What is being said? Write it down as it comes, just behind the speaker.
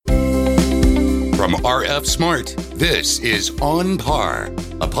From RF Smart, this is On Par,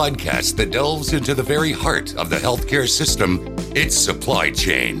 a podcast that delves into the very heart of the healthcare system, its supply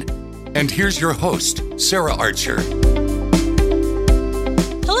chain. And here's your host, Sarah Archer.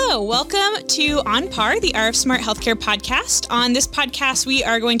 Hello, welcome to On Par, the RF Smart Healthcare podcast. On this podcast, we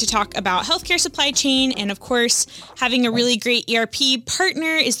are going to talk about healthcare supply chain, and of course, having a really great ERP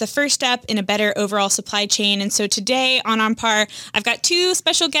partner is the first step in a better overall supply chain. And so today on Par, I've got two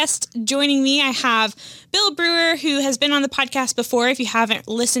special guests joining me. I have Bill Brewer, who has been on the podcast before. If you haven't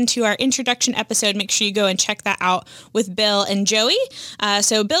listened to our introduction episode, make sure you go and check that out with Bill and Joey.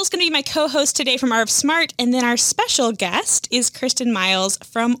 So Bill's going to be my co-host today from RF Smart, and then our special guest is Kristen Miles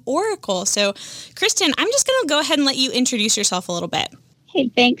from Oracle. So Kristen, I'm just going to go ahead and let you introduce yourself a little bit. Hey,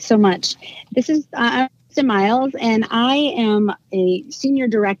 thanks so much. This is Kristen Miles, and I am a Senior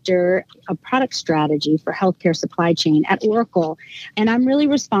Director of Product Strategy for Healthcare Supply Chain at Oracle. And I'm really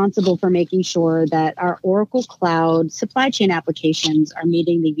responsible for making sure that our Oracle Cloud supply chain applications are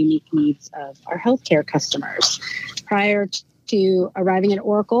meeting the unique needs of our healthcare customers. Prior to arriving at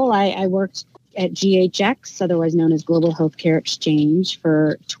Oracle, I worked at GHX, otherwise known as Global Healthcare Exchange,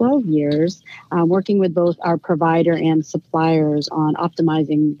 for 12 years, working with both our provider and suppliers on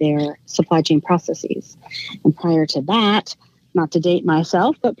optimizing their supply chain processes. And prior to that, not to date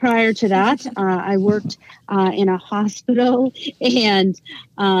myself, but prior to that, I worked in a hospital and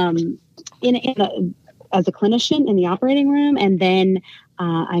as a clinician in the operating room, and then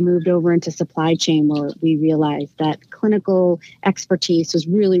I moved over into supply chain, where we realized that clinical expertise was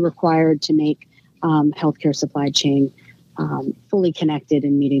really required to make healthcare supply chain fully connected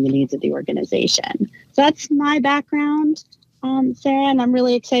and meeting the needs of the organization. So that's my background, Sarah, and I'm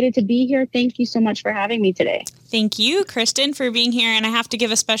really excited to be here. Thank you so much for having me today. Thank you, Kristen, for being here. And I have to give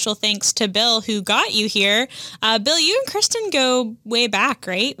a special thanks to Bill, who got you here. Bill, you and Kristen go way back,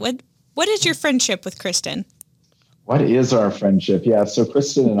 right? What is your friendship with Kristen? What is our friendship? Yeah, so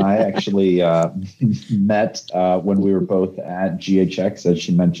Kristen and I actually met when we were both at GHX, as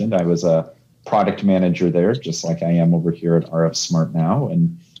she mentioned. I was a product manager there, just like I am over here at RF Smart now.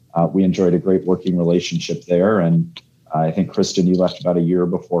 And we enjoyed a great working relationship there. And I think, Kristen, you left about a year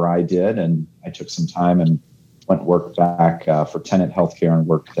before I did. And I took some time and went work back for Tenet Healthcare and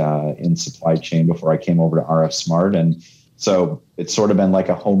worked in supply chain before I came over to RF Smart. And so it's sort of been like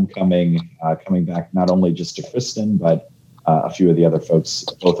a homecoming, coming back not only just to Kristen, but a few of the other folks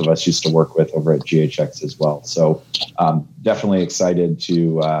both of us used to work with over at GHX as well. So definitely excited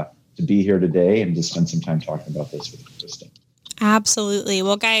to be here today and to spend some time talking about this with Kristen. Absolutely.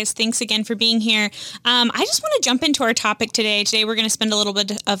 Well, guys, thanks again for being here. I just want to jump into our topic today. Today, we're going to spend a little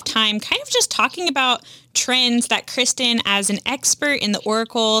bit of time kind of just talking about trends that Kristen, as an expert in the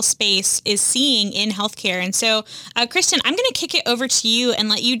Oracle space, is seeing in healthcare. And so, Kristen, I'm going to kick it over to you and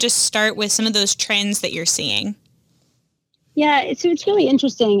let you just start with some of those trends that you're seeing. Yeah, so it's really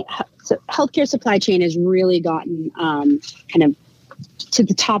interesting. So healthcare supply chain has really gotten kind of to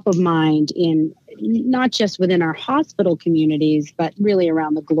the top of mind in not just within our hospital communities, but really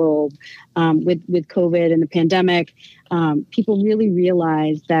around the globe. With COVID and the pandemic, people really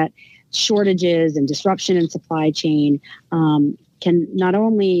realized that shortages and disruption in supply chain can not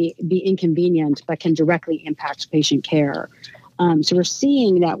only be inconvenient, but can directly impact patient care. So we're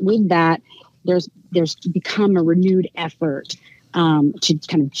seeing that with that, there's become a renewed effort to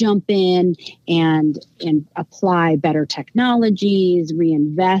kind of jump in and apply better technologies,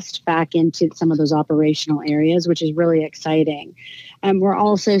 reinvest back into some of those operational areas, which is really exciting. And we're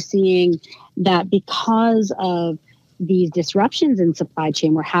also seeing that because of these disruptions in supply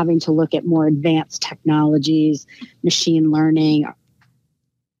chain, we're having to look at more advanced technologies, machine learning,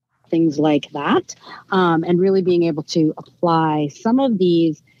 things like that, and really being able to apply some of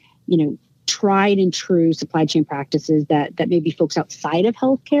these, tried and true supply chain practices that maybe folks outside of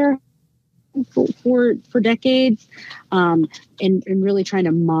healthcare for decades, and really trying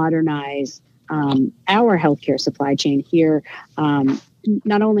to modernize our healthcare supply chain here,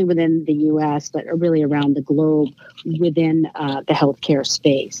 not only within the U.S., but really around the globe within the healthcare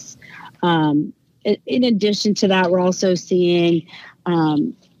space. In addition to that, we're also seeing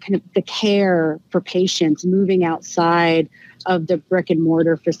kind of the care for patients moving outside of the brick and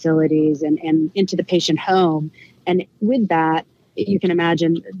mortar facilities and into the patient home. And with that, you can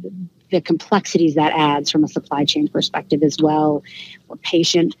imagine the complexities that adds from a supply chain perspective as well. Where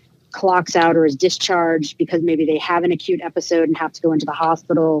patient clocks out or is discharged because maybe they have an acute episode and have to go into the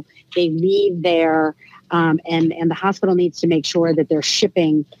hospital. They leave there, and the hospital needs to make sure that they're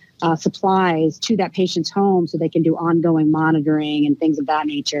shipping supplies to that patient's home so they can do ongoing monitoring and things of that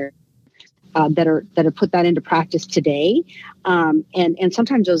nature. That are put that into practice today, and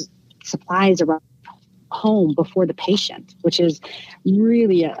sometimes those supplies arrive home before the patient, which is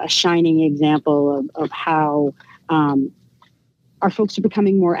really a shining example of how our folks are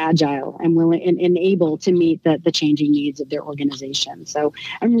becoming more agile and willing and able to meet the changing needs of their organization. So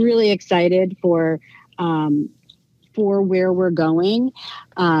I'm really excited for where we're going.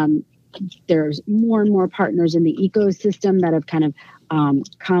 There's more and more partners in the ecosystem that have kind of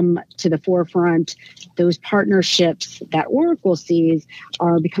come to the forefront. Those partnerships that Oracle sees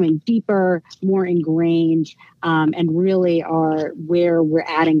are becoming deeper, more ingrained, and really are where we're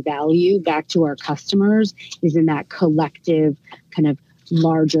adding value back to our customers is in that collective kind of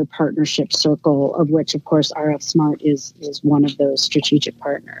larger partnership circle, of which, of course, RF Smart is one of those strategic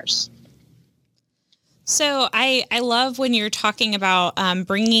partners. So I love when you're talking about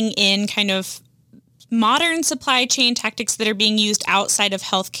bringing in kind of modern supply chain tactics that are being used outside of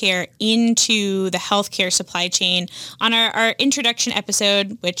healthcare into the healthcare supply chain. On our introduction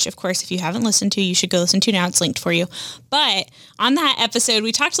episode, which of course, if you haven't listened to, you should go listen to now, it's linked for you. But on that episode,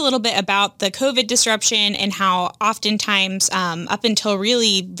 we talked a little bit about the COVID disruption and how oftentimes, up until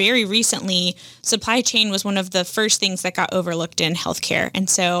really very recently, supply chain was one of the first things that got overlooked in healthcare. And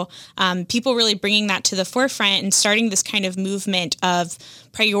so people really bringing that to the forefront and starting this kind of movement of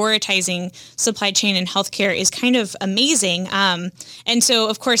prioritizing supply chain in healthcare is kind of amazing. And so,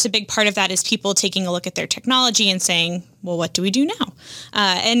 of course, a big part of that is people taking a look at their technology and saying, well, what do we do now?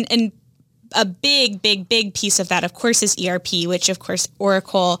 And a big piece of that, of course, is ERP, which, of course,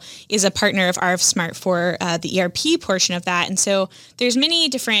 Oracle is a partner of RF Smart for the ERP portion of that. And so there's many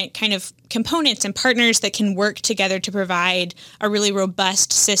different kind of components and partners that can work together to provide a really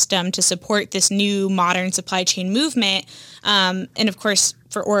robust system to support this new modern supply chain movement. And of course,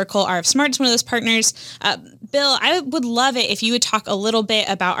 for Oracle, RF Smart is one of those partners. Bill, I would love it if you would talk a little bit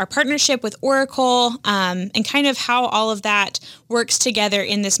about our partnership with Oracle and kind of how all of that works together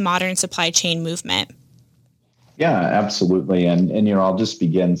in this modern supply chain movement. Yeah, absolutely. And I'll just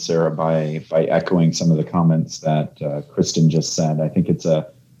begin, Sarah, by echoing some of the comments that Kristen just said. I think it's a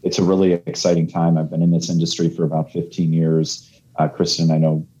really exciting time. I've been in this industry for about 15 years. Kristen, I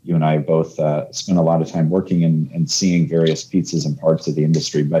know you and I both spent a lot of time working and seeing various pieces and parts of the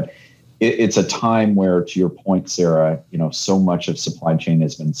industry, but it's a time where, to your point, Sarah, so much of supply chain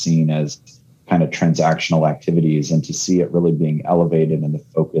has been seen as kind of transactional activities, and to see it really being elevated and the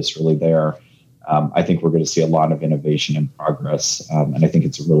focus really there, I think we're going to see a lot of innovation and progress. And I think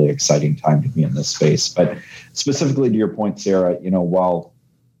it's a really exciting time to be in this space. But specifically to your point, Sarah, while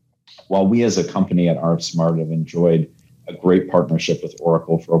we as a company at RF Smart have enjoyed a great partnership with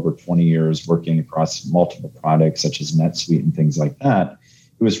Oracle for over 20 years, working across multiple products such as NetSuite and things like that,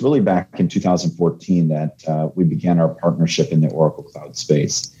 it was really back in 2014 that we began our partnership in the Oracle Cloud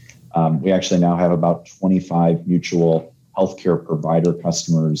space. We actually now have about 25 mutual healthcare provider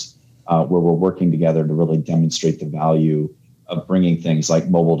customers where we're working together to really demonstrate the value of bringing things like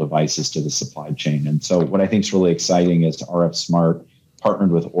mobile devices to the supply chain. And so what I think is really exciting is RF Smart,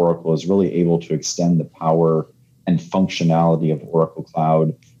 partnered with Oracle, is really able to extend the power and functionality of Oracle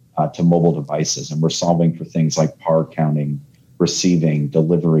Cloud to mobile devices. And we're solving for things like par counting, receiving,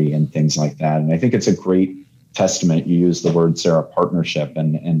 delivery, and things like that. And I think it's a great testament. You use the word, Sarah, partnership,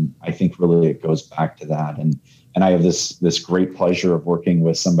 and I think really it goes back to that. And I have this great pleasure of working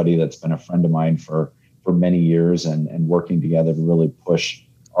with somebody that's been a friend of mine for many years and working together to really push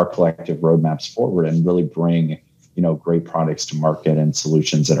our collective roadmaps forward and really bring great products to market and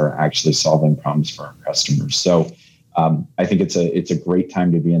solutions that are actually solving problems for our customers. So I think it's a great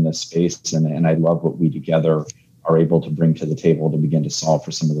time to be in this space, and I love what we together are able to bring to the table to begin to solve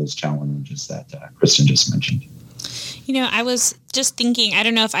for some of those challenges that Kristen just mentioned. I was just thinking, I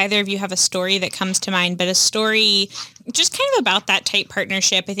don't know if either of you have a story that comes to mind, but a story just kind of about that type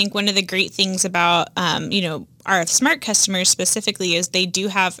partnership. I think one of the great things about, RF Smart customers specifically is they do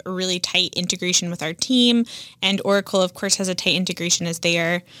have a really tight integration with our team, and Oracle, of course, has a tight integration as they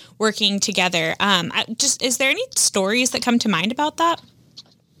are working together. Is there any stories that come to mind about that?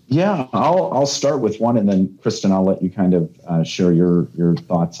 Yeah, I'll start with one, and then Kristen, I'll let you kind of share your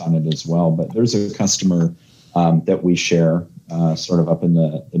thoughts on it as well. But there's a customer that we share sort of up in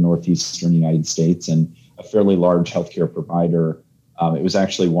the northeastern United States, and a fairly large healthcare provider. It was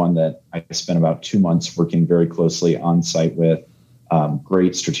actually one that I spent about 2 months working very closely on site with.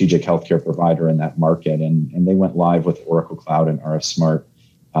 Great strategic healthcare provider in that market, and they went live with Oracle Cloud and RF Smart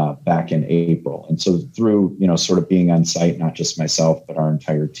back in April. And so through sort of being on site, not just myself but our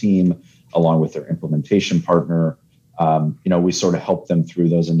entire team, along with their implementation partner, we sort of helped them through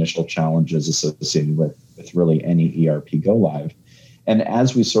those initial challenges associated with really any ERP go live. And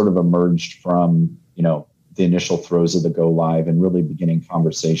as we sort of emerged from, the initial throes of the go live and really beginning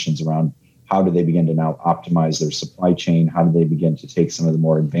conversations around how do they begin to now optimize their supply chain? How do they begin to take some of the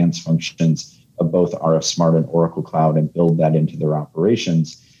more advanced functions of both RF Smart and Oracle Cloud and build that into their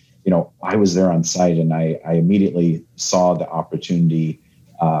operations? I was there on site, and I immediately saw the opportunity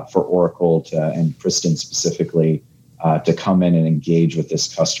for Oracle and Kristen specifically to come in and engage with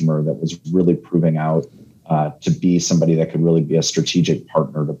this customer that was really proving out to be somebody that could really be a strategic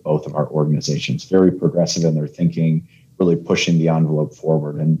partner to both of our organizations. Very progressive in their thinking, really pushing the envelope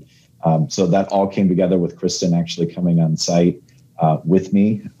forward. And so that all came together with Kristen actually coming on site with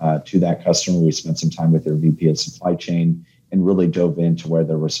me to that customer. We spent some time with their VP of supply chain and really dove into where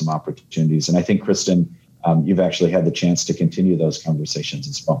there were some opportunities. And I think, Kristen, you've actually had the chance to continue those conversations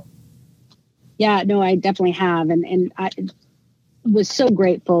as well. Yeah, no, I definitely have. And I was so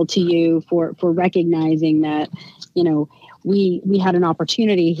grateful to you for recognizing that, we had an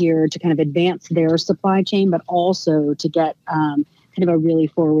opportunity here to kind of advance their supply chain, but also to get kind of a really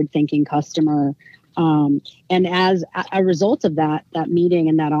forward-thinking customer. And as a result of that meeting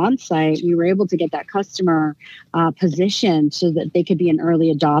and that onsite, we were able to get that customer positioned so that they could be an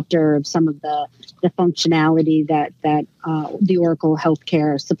early adopter of some of the functionality that the Oracle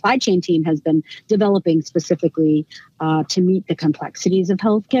Healthcare supply chain team has been developing specifically to meet the complexities of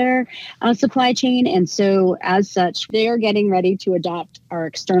healthcare supply chain. And so as such, they are getting ready to adopt our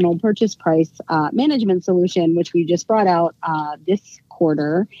external purchase price management solution, which we just brought out this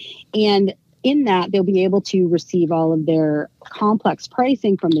quarter. And in that, they'll be able to receive all of their complex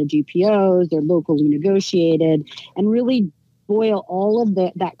pricing from their GPOs, they're locally negotiated, and really boil all of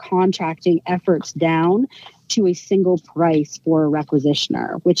that contracting efforts down to a single price for a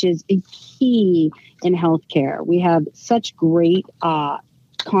requisitioner, which is a key in healthcare. We have such great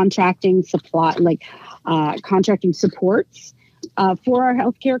contracting supports for our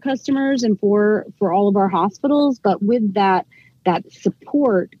healthcare customers and for all of our hospitals, but with that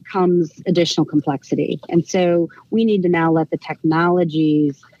support comes additional complexity. And so we need to now let the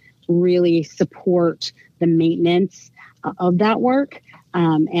technologies really support the maintenance of that work.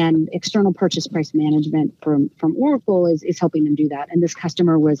 And external purchase price management from Oracle is helping them do that. And this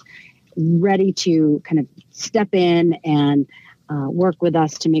customer was ready to kind of step in and work with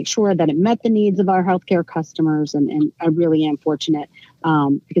us to make sure that it met the needs of our healthcare customers. And I really am fortunate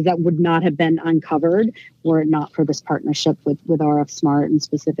because that would not have been uncovered were it not for this partnership with RF Smart and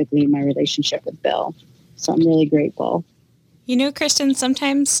specifically my relationship with Bill. So I'm really grateful. Kristen,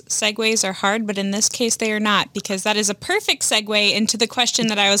 sometimes segues are hard, but in this case, they are not, because that is a perfect segue into the question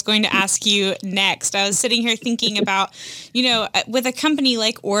that I was going to ask you next. I was sitting here thinking about, with a company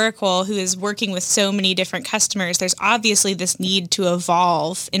like Oracle, who is working with so many different customers, there's obviously this need to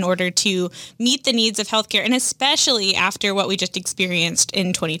evolve in order to meet the needs of healthcare, and especially after what we just experienced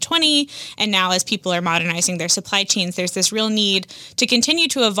in 2020. And now as people are modernizing their supply chains, there's this real need to continue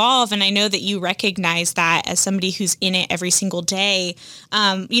to evolve. And I know that you recognize that as somebody who's in it every single day.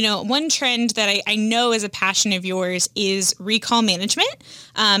 One trend that I know is a passion of yours is recall management.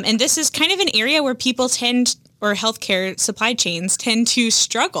 And this is kind of an area where people or healthcare supply chains tend to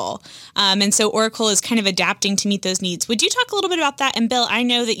struggle. And so Oracle is kind of adapting to meet those needs. Would you talk a little bit about that? And Bill, I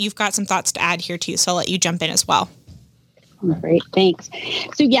know that you've got some thoughts to add here too, so I'll let you jump in as well. Great, thanks.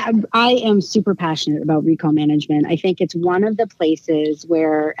 So yeah, I am super passionate about recall management. I think it's one of the places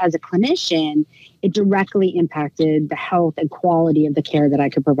where, as a clinician, it directly impacted the health and quality of the care that I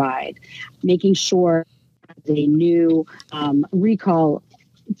could provide. Making sure the new recall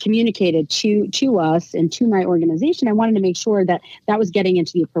communicated to us and to my organization, I wanted to make sure that was getting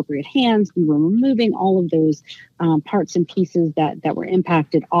into the appropriate hands. We were removing all of those parts and pieces that were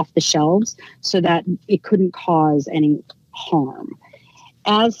impacted off the shelves so that it couldn't cause any harm.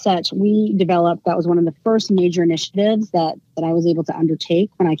 As such, we developed, that was one of the first major initiatives that I was able to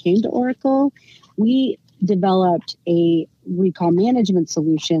undertake when I came to Oracle. We developed a recall management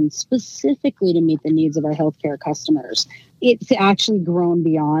solution specifically to meet the needs of our healthcare customers. It's actually grown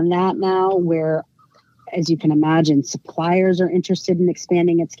beyond that now, where, as you can imagine, suppliers are interested in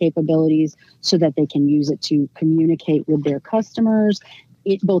expanding its capabilities so that they can use it to communicate with their customers,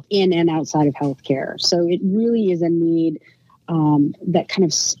 both in and outside of healthcare. So it really is a need that kind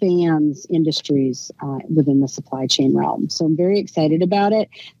of spans industries within the supply chain realm. So I'm very excited about it.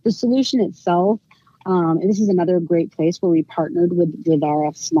 The solution itself, and this is another great place where we partnered with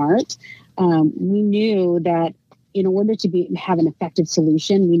RF Smart. We knew that in order to have an effective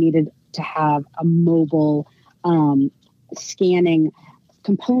solution, we needed to have a mobile scanning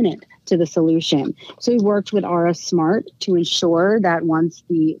component to the solution. So we worked with RF Smart to ensure that once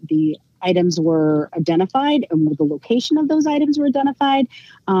the items were identified and the location of those items were identified,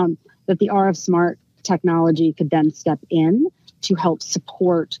 that the RF Smart technology could then step in to help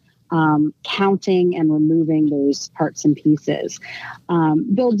support counting and removing those parts and pieces.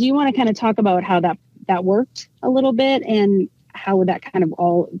 Bill, do you want to kind of talk about how that worked a little bit and how that kind of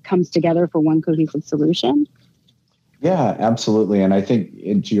all comes together for one cohesive solution? Yeah, absolutely. And I think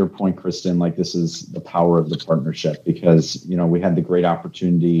to your point, Kristen, like this is the power of the partnership because, we had the great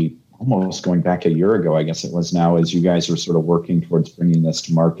opportunity almost going back a year ago, I guess it was now, as you guys were sort of working towards bringing this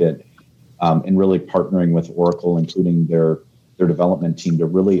to market and really partnering with Oracle, including their development team to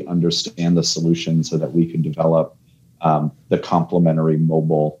really understand the solution so that we could develop the complementary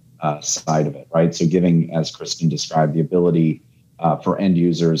mobile side of it, right? So giving, as Kristen described, the ability for end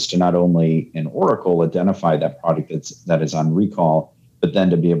users to not only in Oracle identify that product that is on recall, but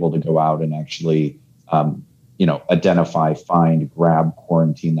then to be able to go out and actually, identify, find, grab,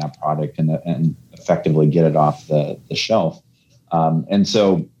 quarantine that product and effectively get it off the shelf. And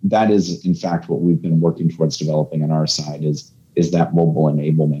so that is, in fact, what we've been working towards developing on our side is that mobile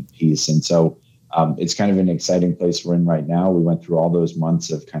enablement piece. And so it's kind of an exciting place we're in right now. We went through all those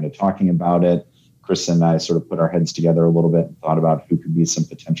months of kind of talking about it. Chris and I sort of put our heads together a little bit and thought about who could be some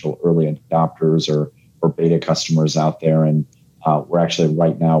potential early adopters or beta customers out there. And we're actually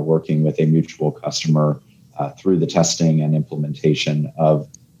right now working with a mutual customer through the testing and implementation of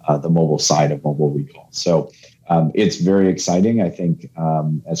the mobile side of mobile recall. So it's very exciting. I think,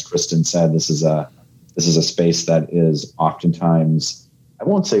 as Kristen said, this is a space that is oftentimes, I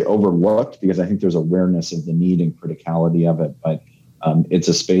won't say overlooked because I think there's awareness of the need and criticality of it, but it's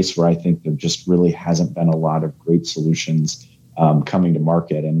a space where I think there just really hasn't been a lot of great solutions coming to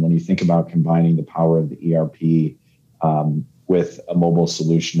market. And when you think about combining the power of the ERP with a mobile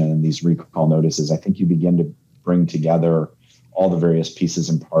solution and these recall notices, I think you begin to bring together all the various pieces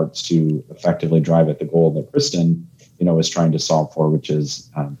and parts to effectively drive at the goal that Kristen, is trying to solve for, which is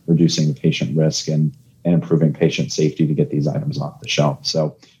reducing the patient risk and improving patient safety to get these items off the shelf.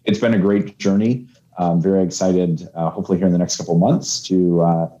 So it's been a great journey. I'm very excited, hopefully here in the next couple of months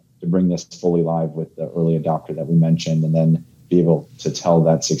to bring this fully live with the early adopter that we mentioned, and then be able to tell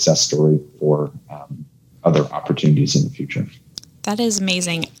that success story for other opportunities in the future. That is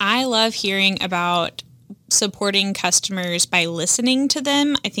amazing. I love hearing about supporting customers by listening to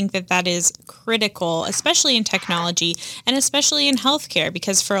them. I think that is critical, especially in technology and especially in healthcare,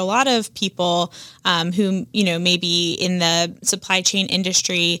 because for a lot of people who, maybe in the supply chain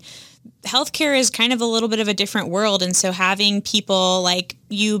industry, healthcare is kind of a little bit of a different world. And so having people like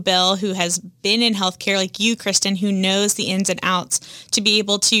you, Bill, who has been in healthcare, like you, Kristen, who knows the ins and outs, to be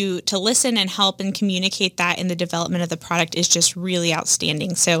able to listen and help and communicate that in the development of the product is just really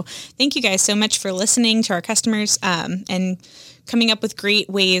outstanding. So thank you guys so much for listening to our customers and coming up with great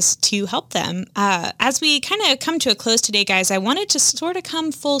ways to help them. As we kind of come to a close today, guys, I wanted to sort of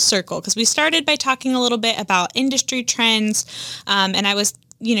come full circle because we started by talking a little bit about industry trends, and I was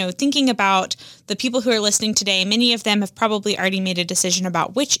thinking about the people who are listening today. Many of them have probably already made a decision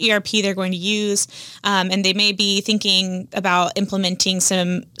about which ERP they're going to use, and they may be thinking about implementing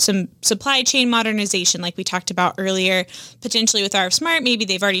some supply chain modernization, like we talked about earlier, potentially with RF Smart. Maybe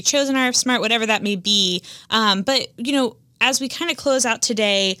they've already chosen RF Smart, whatever that may be. But as we kind of close out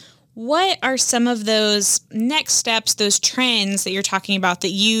today, what are some of those next steps, those trends that you're talking about that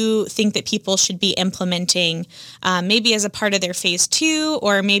you think that people should be implementing, maybe as a part of their phase 2,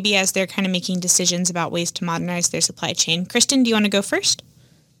 or maybe as they're kind of making decisions about ways to modernize their supply chain? Kristen, do you want to go first?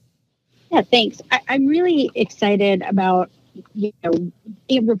 Yeah, thanks. I'm really excited about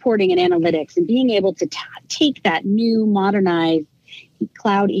reporting and analytics and being able to take that new modernized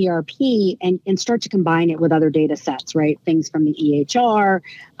cloud ERP and start to combine it with other data sets, right? Things from the EHR,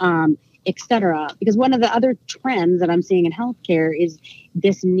 et cetera. Because one of the other trends that I'm seeing in healthcare is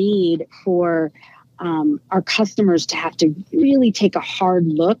this need for our customers to have to really take a hard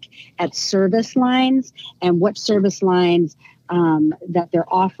look at service lines and what service lines that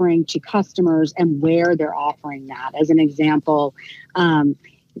they're offering to customers and where they're offering that. As an example,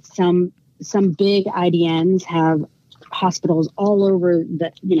 some big IDNs have hospitals all over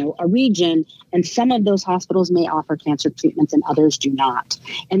a region, and some of those hospitals may offer cancer treatments and others do not.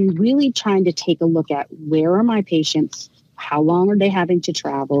 And really trying to take a look at where are my patients, how long are they having to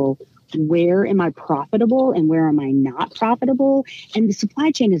travel, where am I profitable and where am I not profitable? And the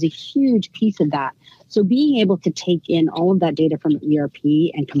supply chain is a huge piece of that. So being able to take in all of that data from ERP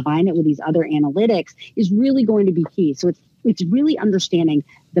and combine it with these other analytics is really going to be key. So it's really understanding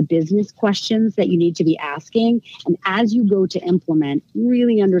the business questions that you need to be asking. And as you go to implement,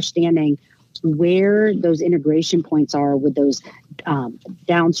 really understanding where those integration points are with those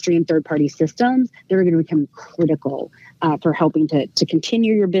downstream third-party systems that are going to become critical for helping to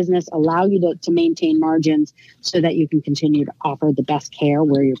continue your business, allow you to maintain margins so that you can continue to offer the best care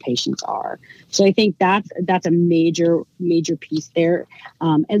where your patients are. So I think that's a major piece there,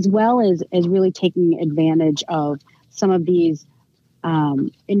 as well as really taking advantage of some of these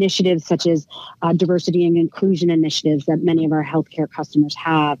initiatives such as diversity and inclusion initiatives that many of our healthcare customers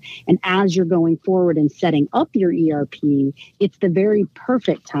have. And as you're going forward and setting up your ERP, it's the very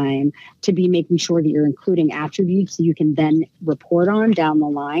perfect time to be making sure that you're including attributes you can then report on down the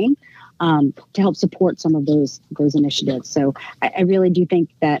line to help support some of those initiatives. So I really do think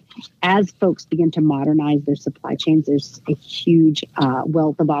that as folks begin to modernize their supply chains, there's a huge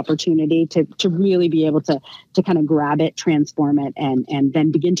wealth of opportunity to really be able to kind of grab it, transform it, and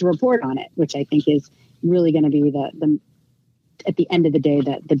then begin to report on it, which I think is really going to be the at the end of the day,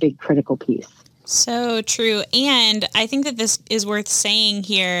 the big critical piece. So true. And I think that this is worth saying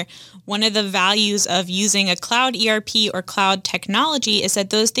here. One of the values of using a cloud ERP or cloud technology is that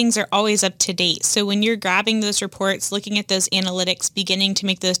those things are always up to date. So when you're grabbing those reports, looking at those analytics, beginning to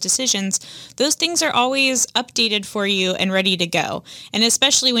make those decisions, those things are always updated for you and ready to go. And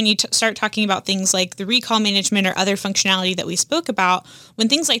especially when you start talking about things like the recall management or other functionality that we spoke about, when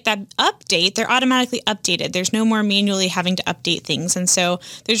things like that update, they're automatically updated. There's no more manually having to update things. And so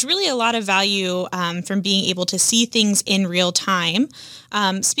there's really a lot of value from being able to see things in real time.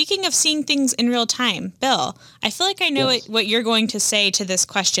 Speaking of seeing things in real time, Bill, I feel like I know what you're going to say to this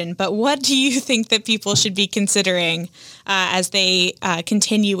question, but what do you think that people should be considering as they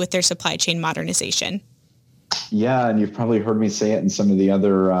continue with their supply chain modernization? Yeah, and you've probably heard me say it in some of the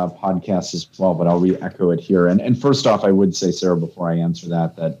other podcasts as well, but I'll re-echo it here. And first off, I would say, Sarah, before I answer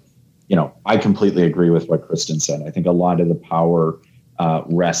that, I completely agree with what Kristen said. I think a lot of the power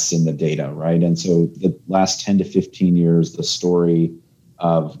rests in the data, right? And so the last 10 to 15 years, the story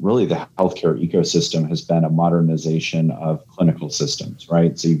of really the healthcare ecosystem has been a modernization of clinical systems,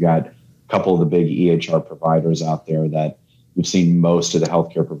 right? So you've got a couple of the big EHR providers out there that we've seen most of the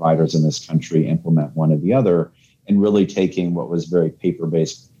healthcare providers in this country implement one or the other, and really taking what was very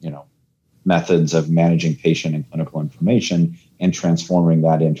paper-based, methods of managing patient and clinical information and transforming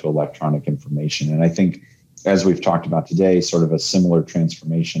that into electronic information. And I think, as we've talked about today, sort of a similar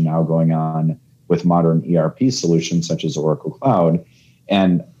transformation now going on with modern ERP solutions such as Oracle Cloud.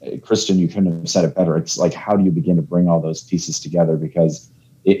 And Kristen, you couldn't have said it better. It's like, how do you begin to bring all those pieces together? Because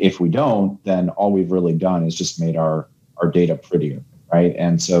if we don't, then all we've really done is just made our data prettier, right?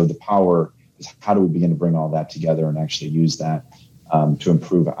 And so the power is, how do we begin to bring all that together and actually use that to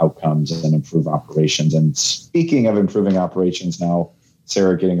improve outcomes and improve operations? And speaking of improving operations now,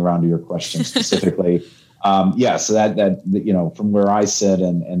 Sarah, getting around to your question specifically, so that from where I sit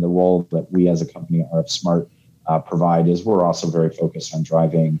and the role that we as a company, RF Smart, provide is we're also very focused on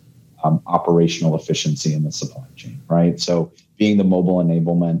driving operational efficiency in the supply chain, right? So being the mobile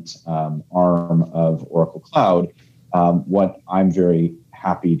enablement arm of Oracle Cloud, what I'm very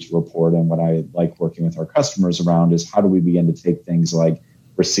happy to report and what I like working with our customers around is how do we begin to take things like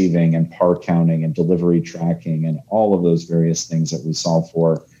receiving and part counting and delivery tracking and all of those various things that we solve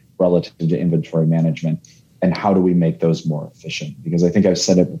for relative to inventory management, and how do we make those more efficient? Because I think I've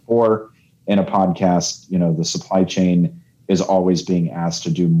said it before in a podcast, the supply chain is always being asked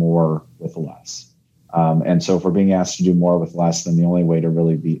to do more with less. And so if we're being asked to do more with less, then the only way to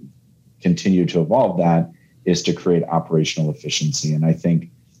really continue to evolve that is to create operational efficiency. And I think,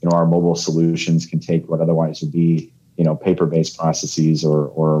 our mobile solutions can take what otherwise would be, paper-based processes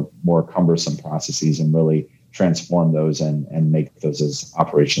or more cumbersome processes and really transform those and make those as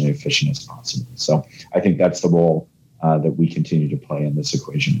operationally efficient as possible. So I think that's the role that we continue to play in this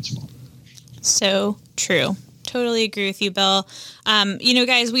equation as well. So true. Totally agree with you, Bill.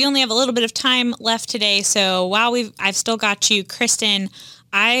 Guys, we only have a little bit of time left today. So while I've still got you, Kristen,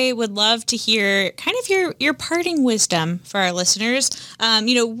 I would love to hear kind of your parting wisdom for our listeners.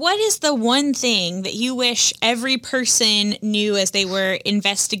 What is the one thing that you wish every person knew as they were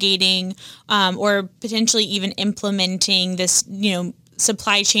investigating or potentially even implementing this,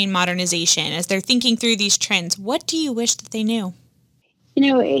 supply chain modernization, as they're thinking through these trends? What do you wish that they knew?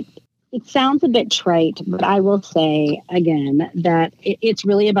 It sounds a bit trite, but I will say again that it's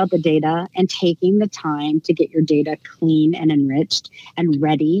really about the data and taking the time to get your data clean and enriched and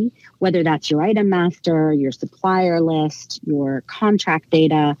ready, whether that's your item master, your supplier list, your contract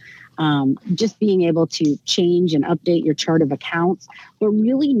data, just being able to change and update your chart of accounts, but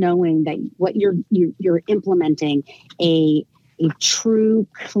really knowing that what you're implementing a a true,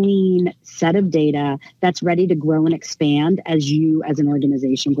 clean set of data that's ready to grow and expand as you as an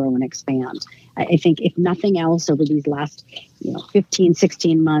organization grow and expand. I think if nothing else over these last 15,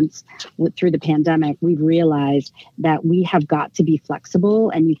 16 months through the pandemic, we've realized that we have got to be flexible,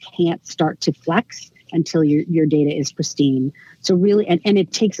 and you can't start to flex until your data is pristine. So really, and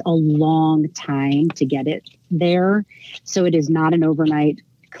it takes a long time to get it there. So it is not an overnight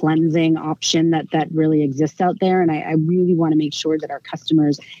cleansing option that really exists out there. And I really want to make sure that our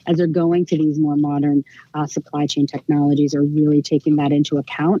customers, as they're going to these more modern supply chain technologies, are really taking that into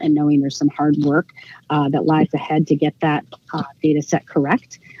account and knowing there's some hard work that lies ahead to get that data set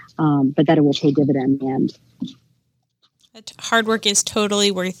correct, but that it will pay dividend in the end. Hard work is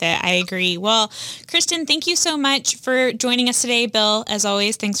totally worth it. I agree. Well, Kristen, thank you so much for joining us today. Bill, as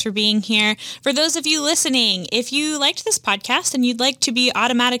always, thanks for being here. For those of you listening, if you liked this podcast and you'd like to be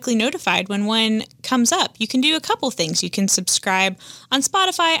automatically notified when one comes up, you can do a couple things. You can subscribe on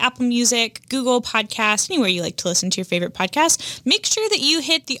Spotify, Apple Music, Google Podcasts, anywhere you like to listen to your favorite podcast. Make sure that you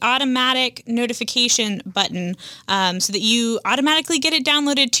hit the automatic notification button so that you automatically get it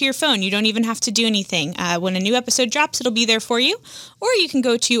downloaded to your phone. You don't even have to do anything. When a new episode drops, it'll be there for you. Or you can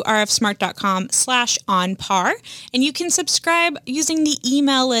go to rfsmart.com/onpar and you can subscribe using the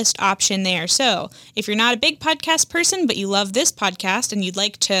email list option there. So if you're not a big podcast person, but you love this podcast and you'd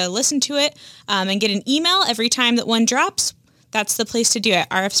like to listen to it and get an email every time that one drops, that's the place to do it,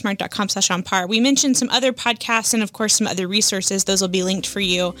 rfsmart.com/onpar. We mentioned some other podcasts and, of course, some other resources. Those will be linked for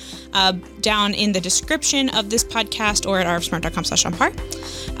you down in the description of this podcast or at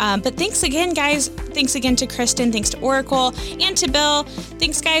rfsmart.com/onpar. But thanks again, guys. Thanks again to Kristen. Thanks to Oracle and to Bill.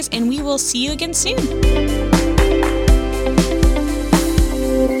 Thanks, guys, and we will see you again soon.